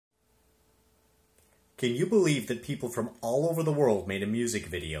Can you believe that people from all over the world made a music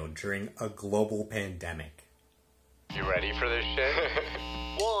video during a global pandemic? You ready for this shit?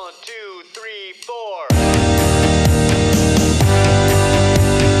 1, 2, 3, 4.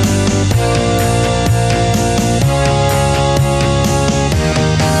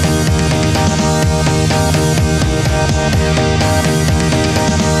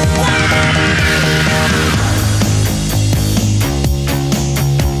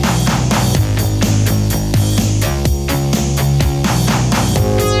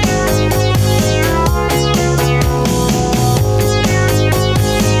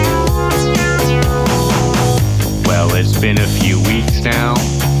 It's been a few weeks now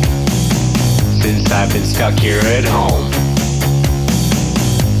since I've been stuck here at home.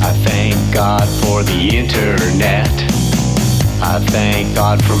 I thank God for the internet. I thank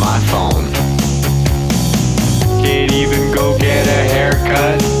God for my phone. Can't even go get a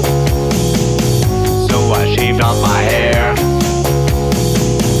haircut, so I shaved off my hair.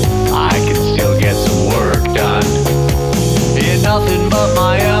 I can still get some work done in nothing but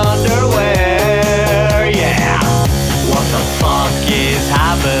my underwear, yeah. What the fuck is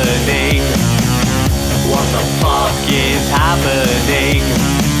happening? What the fuck is happening?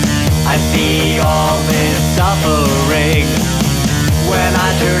 I see all this suffering when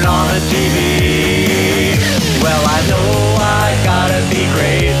I turn on the TV. Well, I know I gotta be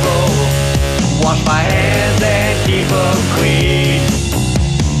grateful. Wash my hands and keep them clean.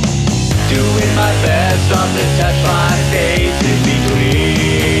 Doing my best not to touch my face in between.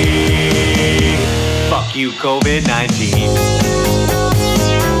 Fuck you, COVID-19.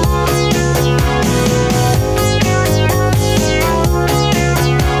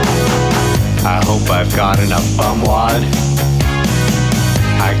 I hope I've got enough bum wad.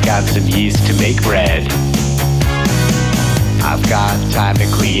 I got some yeast to make bread. I've got time to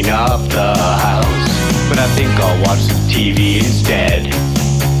clean up the house, but I think I'll watch some TV instead.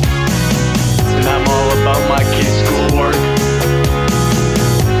 And I'm all about my kid's schoolwork.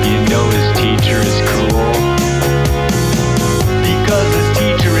 You know his teacher is cool, because his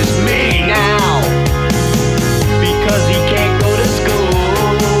teacher is me now, because he can't go to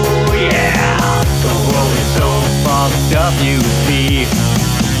school, yeah. The world is so fucked up, you see.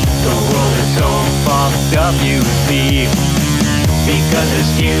 The world is so fucked up, you see, because this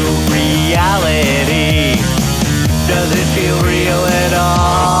new reality doesn't feel real at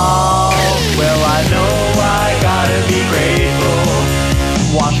all. Well, I know I gotta be grateful.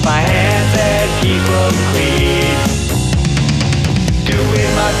 Wash my hands and keep them clean.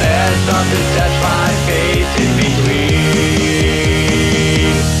 Doing my best not to touch my face in between.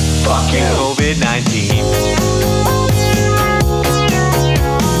 Fuck you, COVID-19.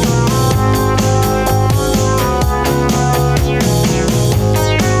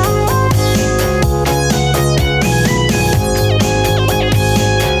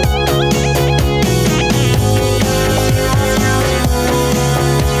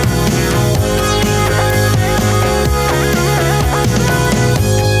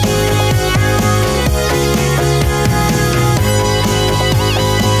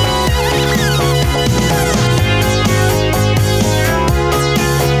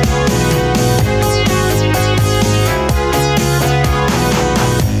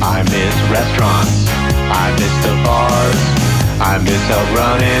 Restaurants, I miss the bars, I miss out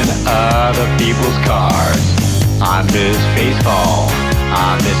running other people's cars. I miss baseball,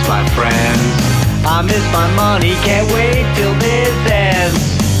 I miss my friends, I miss my money, can't wait till this ends.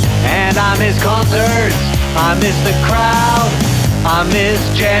 And I miss concerts, I miss the crowd, I miss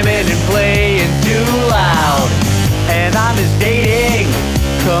jamming and playing too loud. And I miss dating,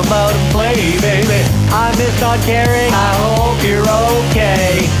 come out and play, baby. I miss not caring, I hope you're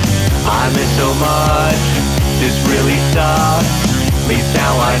okay. I miss so much, this really sucks. At least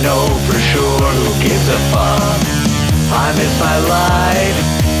now I know for sure who gives a fuck. I miss my life,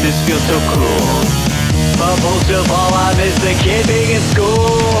 this feels so cruel. But most of all I miss the kid being in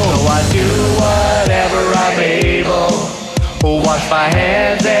school. So I do whatever I'm able. Wash my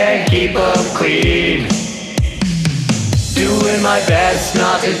hands and keep them clean. Doing my best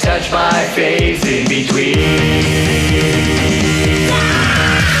not to touch my face in between.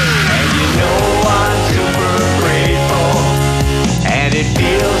 I'm super grateful, and it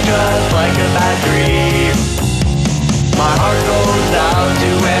feels just like a bad dream. My heart goes out to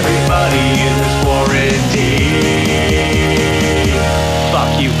everybody in this quarantine.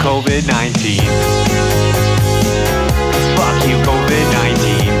 Fuck you, COVID-19.